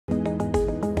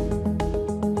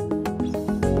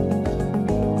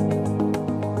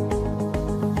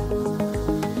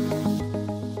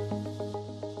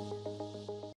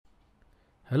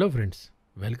Hello friends,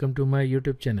 welcome to my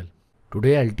YouTube channel.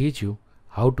 Today I'll teach you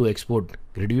how to export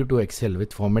GridView to Excel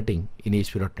with formatting in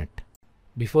ASP.NET.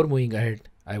 Before moving ahead,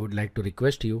 I would like to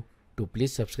request you to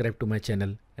please subscribe to my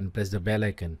channel and press the bell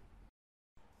icon.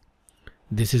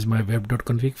 This is my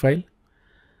web.config file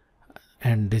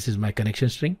and this is my connection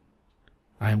string.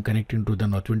 I am connecting to the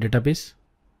Northwind database.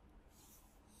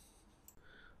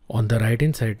 On the right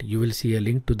hand side, you will see a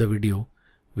link to the video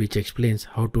which explains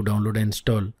how to download and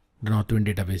install the Northwind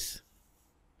database.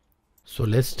 So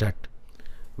let's start.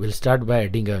 We'll start by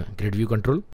adding a GridView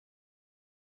control.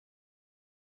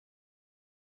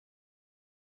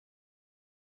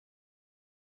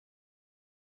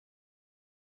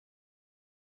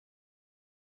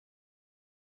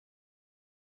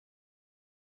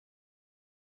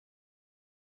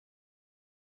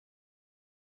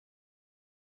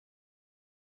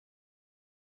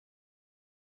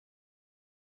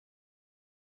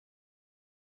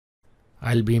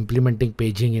 I'll be implementing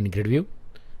paging in GridView.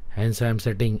 Hence I am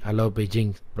setting allow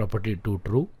paging property to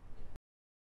true.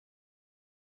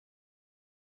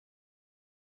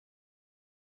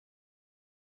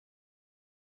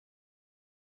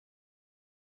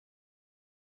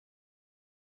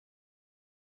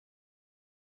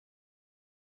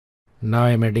 Now I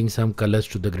am adding some colors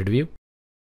to the GridView.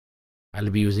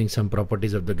 I'll be using some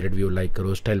properties of the GridView like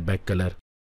row style back color,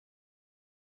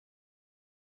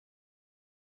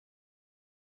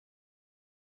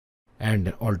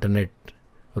 and alternate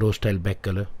row style back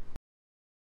color.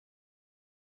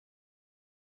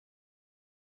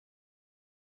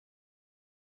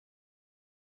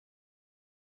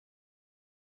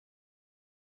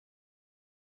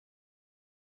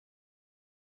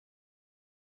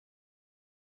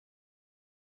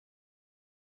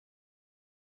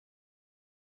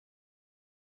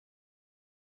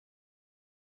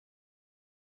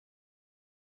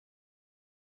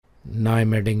 Now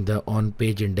I'm adding the on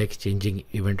page index changing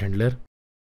event handler.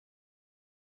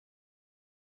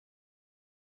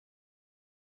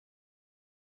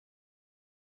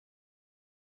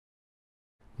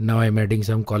 Now I'm adding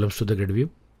some columns to the GridView.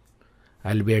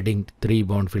 I'll be adding 3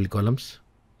 bound field columns.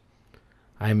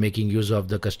 I'm making use of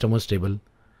the customers table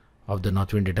of the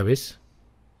Northwind database.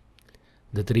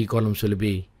 The 3 columns will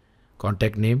be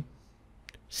contact name,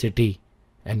 city,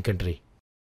 and country.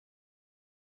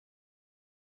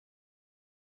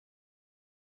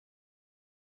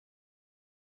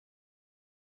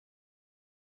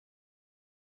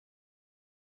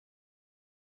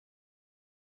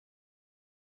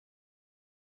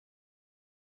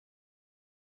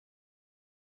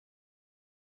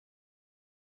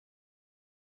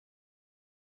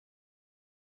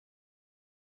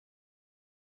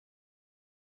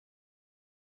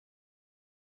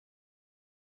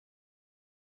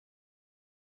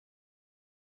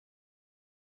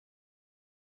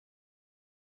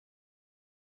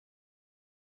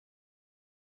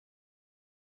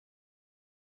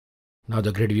 Now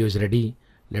the GridView is ready.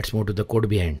 Let's move to the code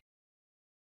behind.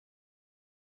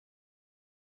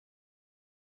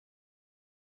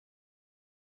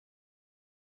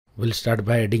 We'll start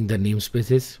by adding the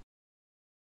namespaces.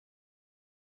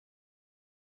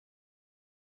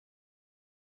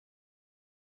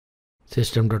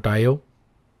 System.io.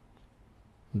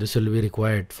 This will be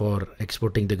required for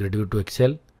exporting the GridView to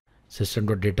Excel.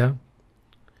 System.data,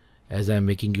 as I am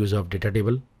making use of data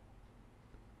table.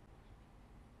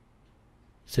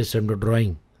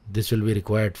 System.drawing. This will be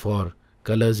required for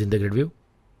colors in the GridView.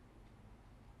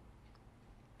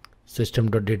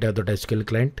 System.data.sql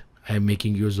client. I am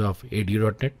making use of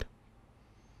ADU.NET.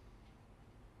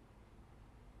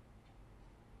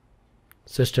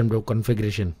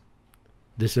 System.configuration.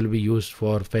 This will be used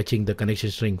for fetching the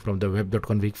connection string from the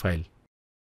web.config file.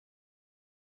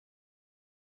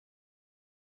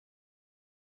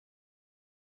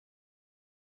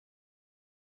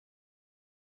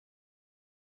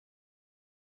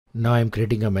 Now I am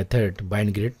creating a method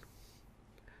bindGrid.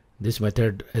 This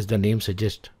method, as the name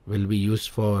suggests, will be used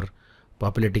for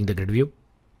populating the GridView.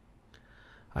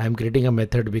 I am creating a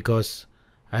method because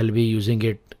I'll be using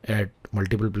it at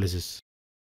multiple places.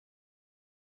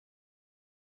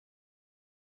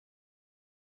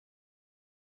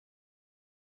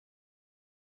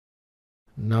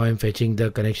 Now I'm fetching the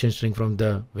connection string from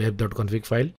the web.config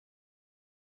file.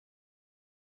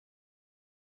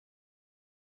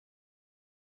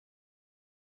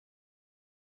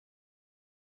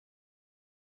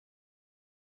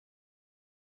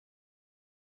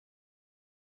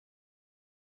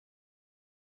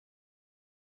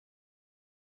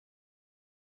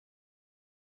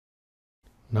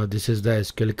 Now this is the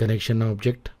SQL connection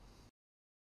object.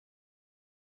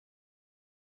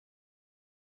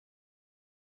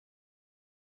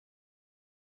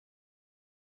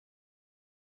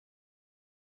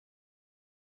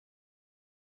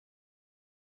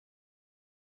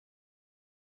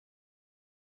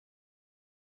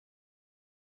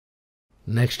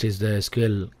 Next is the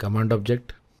SQL command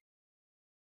object.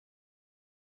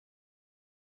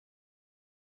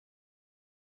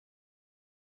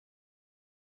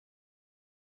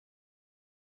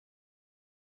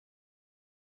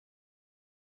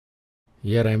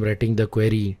 Here I am writing the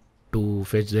query to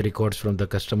fetch the records from the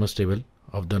customers table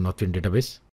of the Northwind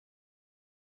database.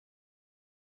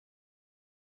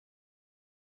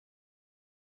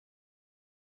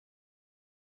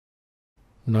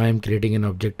 Now I am creating an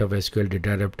object of SQL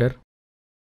data adapter.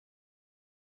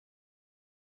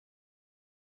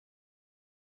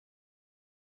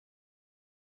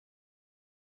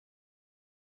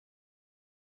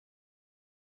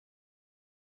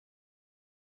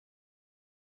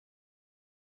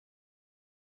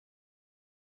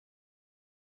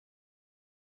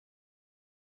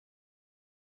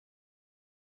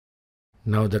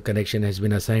 Now the connection has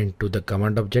been assigned to the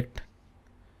command object,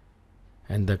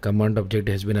 and the command object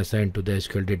has been assigned to the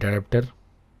SQL data adapter.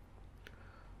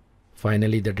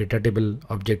 Finally, the data table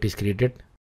object is created.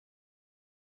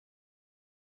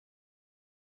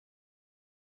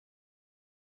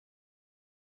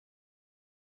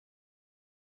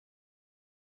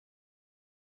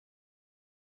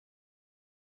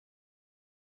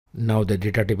 Now the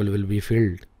data table will be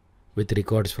filled with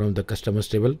records from the customers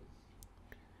table,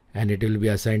 and it will be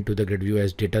assigned to the GridView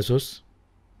as data source,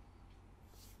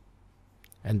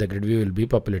 and the GridView will be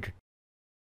populated.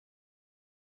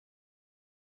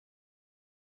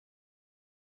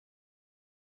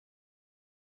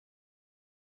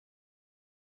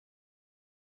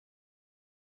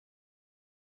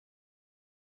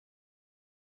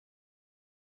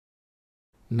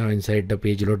 Now inside the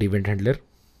page load event handler,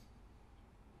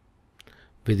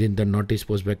 within the notice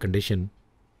postback condition,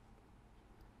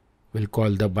 we'll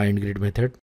call the bindGrid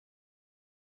method.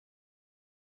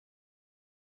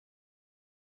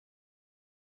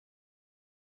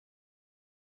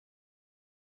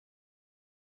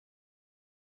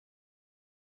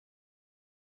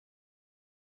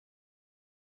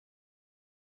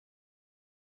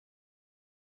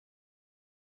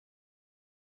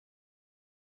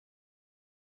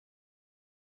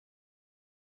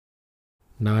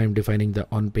 Now I am defining the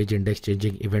on-page index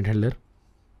changing event handler.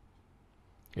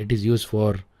 It is used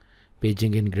for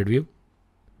paging in GridView.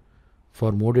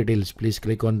 For more details, please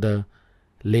click on the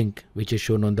link which is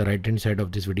shown on the right hand side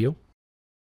of this video.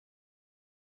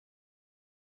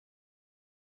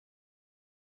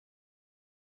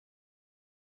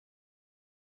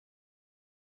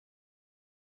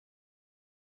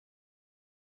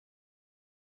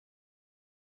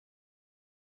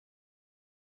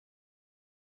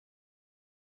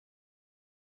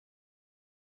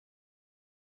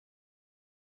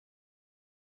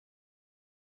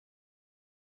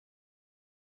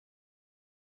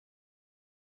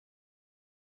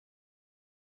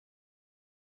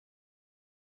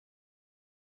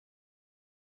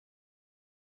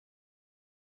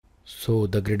 So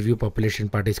the GridView population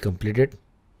part is completed.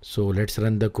 So let's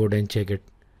run the code and check it.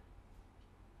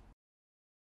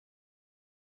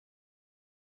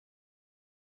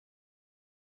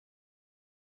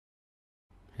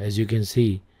 As you can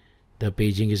see, the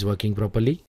paging is working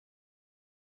properly.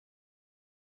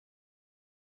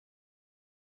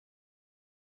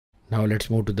 Now let's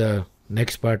move to the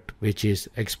next part, which is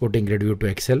exporting GridView to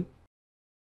Excel.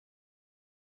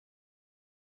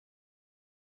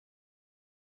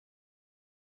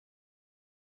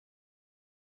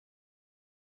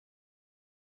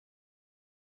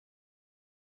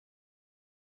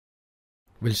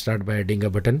 We'll start by adding a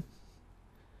button.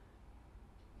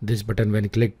 This button, when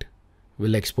clicked,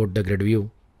 will export the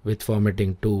GridView with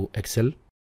formatting to Excel.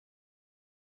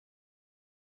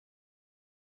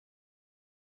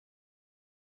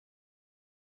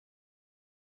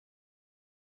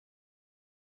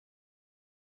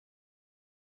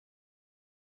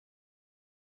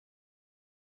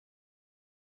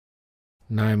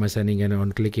 Now I'm assigning an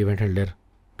on-click event handler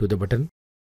to the button.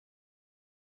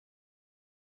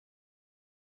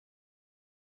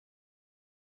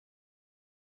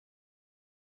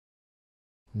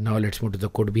 Now let's move to the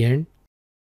code behind.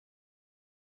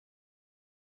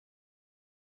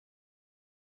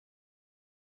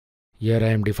 Here I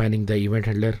am defining the event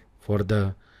handler for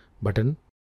the button.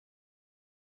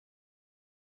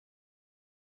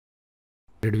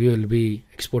 GridView will be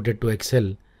exported to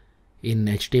Excel in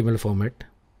HTML format.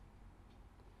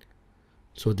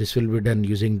 So this will be done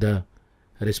using the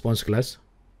response class.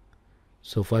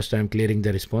 So first I am clearing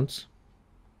the response.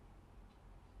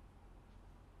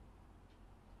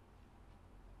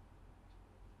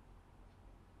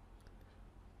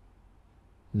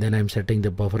 Then I am setting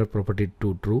the buffer property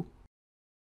to true.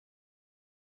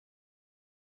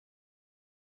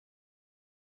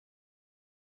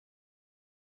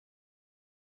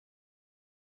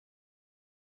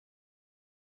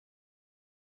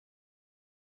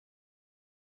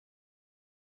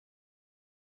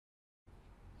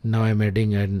 Now I'm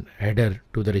adding an header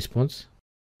to the response.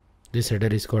 This header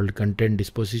is called content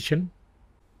disposition.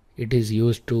 It is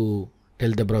used to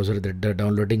tell the browser that the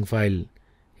downloading file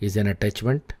is an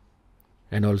attachment,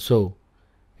 and also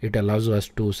it allows us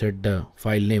to set the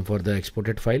file name for the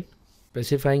exported file.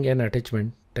 Specifying an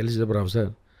attachment tells the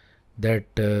browser that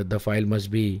the file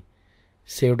must be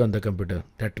saved on the computer.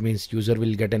 That means user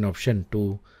will get an option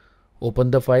to open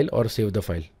the file or save the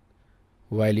file.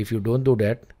 While if you don't do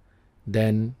that,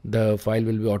 then the file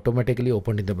will be automatically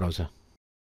opened in the browser.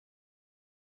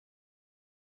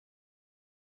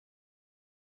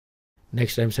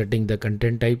 Next, I'm setting the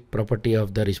content type property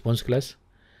of the response class.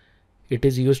 It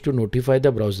is used to notify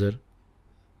the browser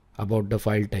about the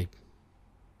file type.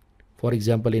 For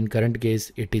example, in current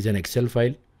case, it is an Excel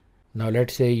file. Now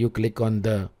let's say you click on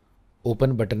the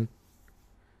open button,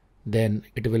 then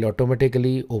it will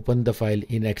automatically open the file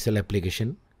in Excel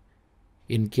application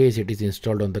in case it is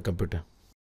installed on the computer.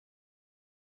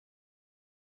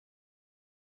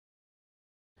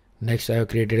 Next, I have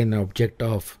created an object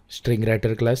of string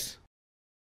writer class.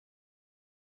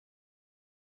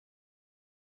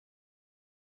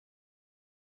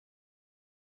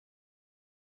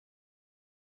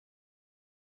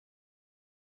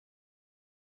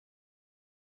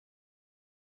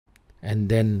 And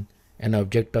then an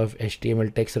object of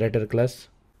HTML text writer class.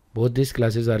 Both these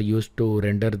classes are used to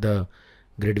render the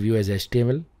grid view as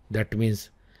HTML. That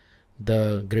means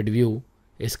the grid view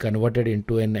is converted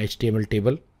into an HTML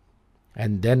table,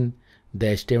 and then the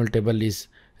HTML table is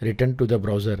returned to the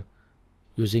browser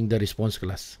using the response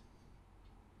class.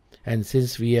 And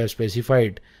since we have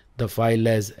specified the file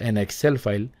as an Excel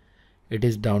file, it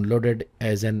is downloaded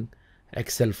as an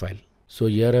Excel file. So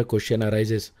here a question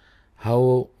arises,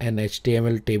 how an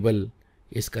HTML table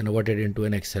is converted into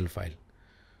an Excel file.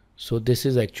 So this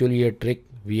is actually a trick.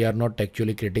 We are not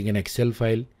actually creating an Excel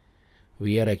file.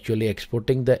 We are actually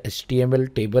exporting the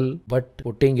HTML table but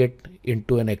putting it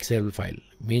into an Excel file.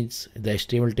 Means the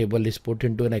HTML table is put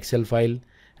into an Excel file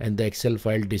and the Excel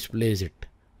file displays it.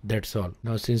 That's all.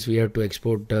 Now since we have to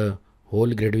export the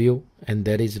whole grid view and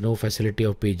there is no facility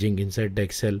of paging inside the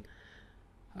Excel,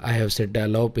 I have set the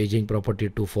allow paging property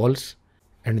to false,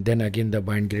 and then again the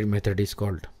bind grid method is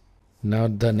called. Now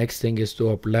the next thing is to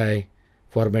apply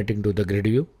formatting to the grid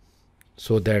view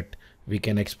so that we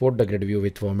can export the grid view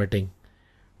with formatting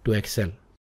to Excel.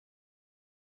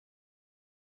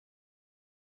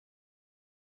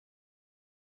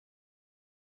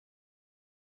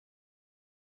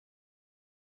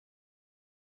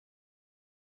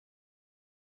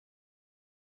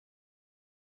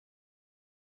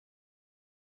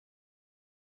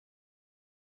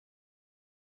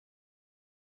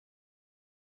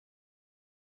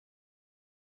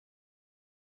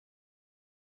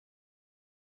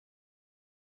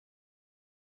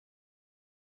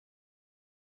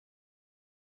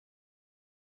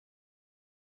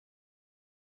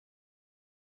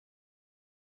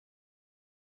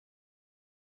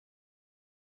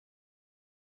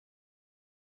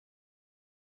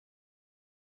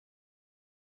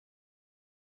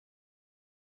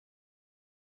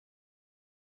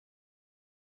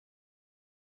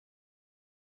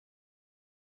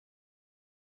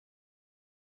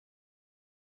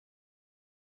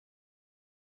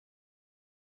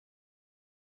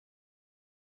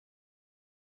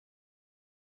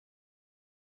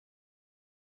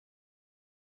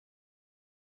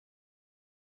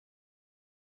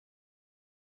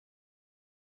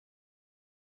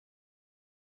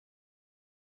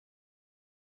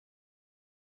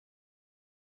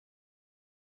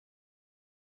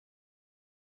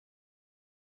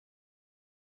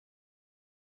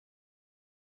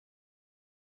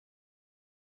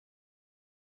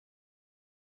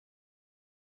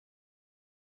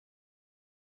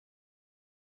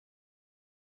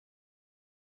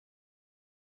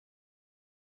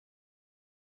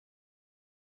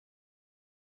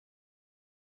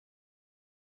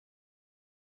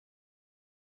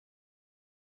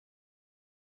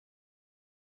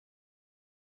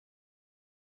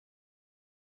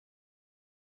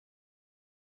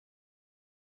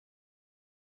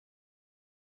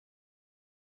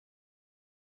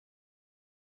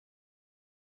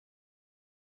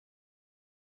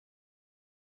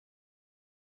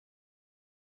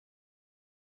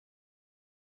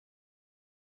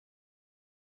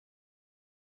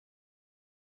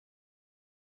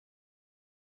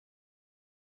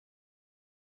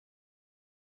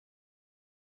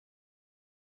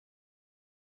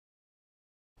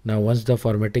 Now once the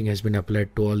formatting has been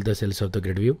applied to all the cells of the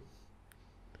grid view,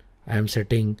 I am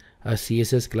setting a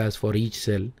CSS class for each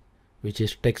cell, which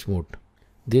is text mode.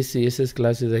 This CSS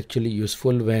class is actually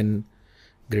useful when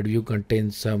GridView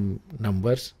contains some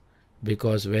numbers,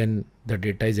 because when the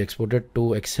data is exported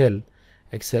to Excel,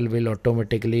 Excel will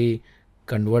automatically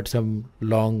convert some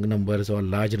long numbers or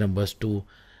large numbers to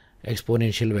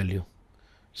exponential value.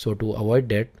 So to avoid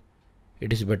that,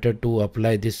 it is better to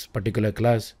apply this particular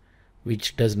class,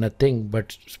 which does nothing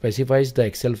but specifies the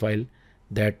Excel file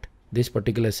that this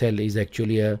particular cell is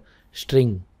actually a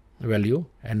string value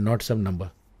and not some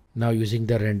number. Now using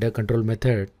the render control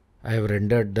method, I have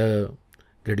rendered the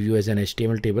GridView as an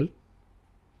HTML table,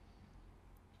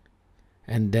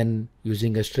 and then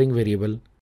using a string variable,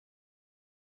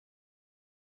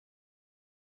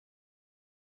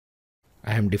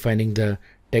 I am defining the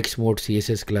text mode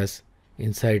CSS class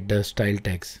inside the style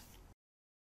tags.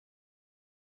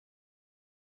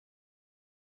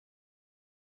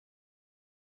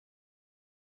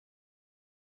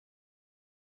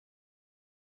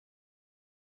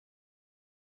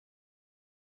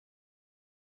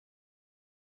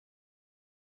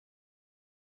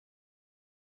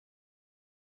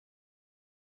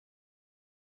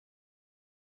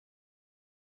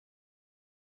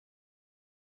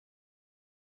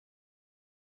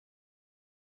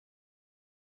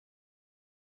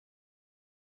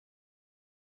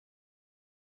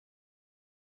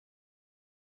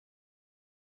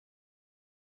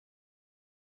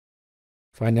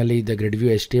 Finally, the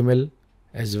GridView HTML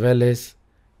as well as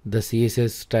the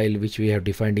CSS style which we have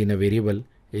defined in a variable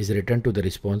is returned to the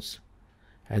response,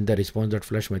 and the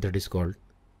response.flush method is called,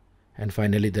 and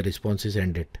finally the response is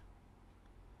ended.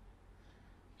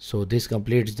 So this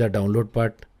completes the download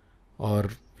part, or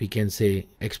we can say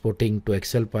exporting to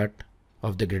Excel part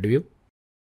of the GridView.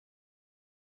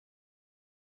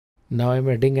 Now I am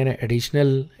adding an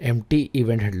additional empty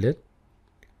event handler,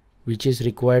 which is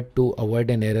required to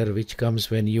avoid an error which comes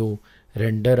when you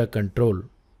render a control.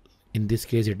 In this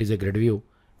case it is a GridView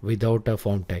without a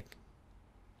form tag.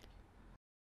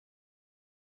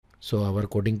 So our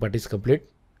coding part is complete.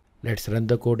 Let's run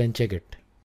the code and check it.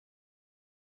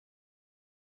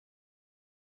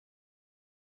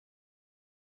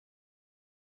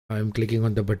 I am clicking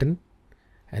on the button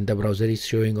and the browser is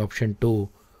showing option to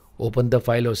open the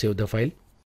file or save the file.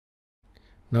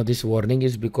 Now this warning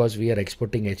is because we are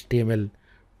exporting HTML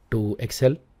to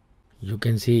Excel. You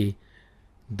can see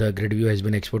the GridView has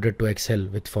been exported to Excel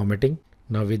with formatting.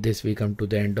 Now with this we come to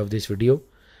the end of this video.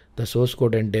 The source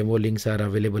code and demo links are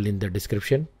available in the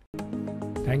description.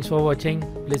 Thanks for watching.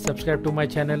 Please subscribe to my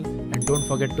channel and don't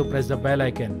forget to press the bell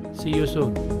icon. See you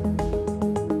soon.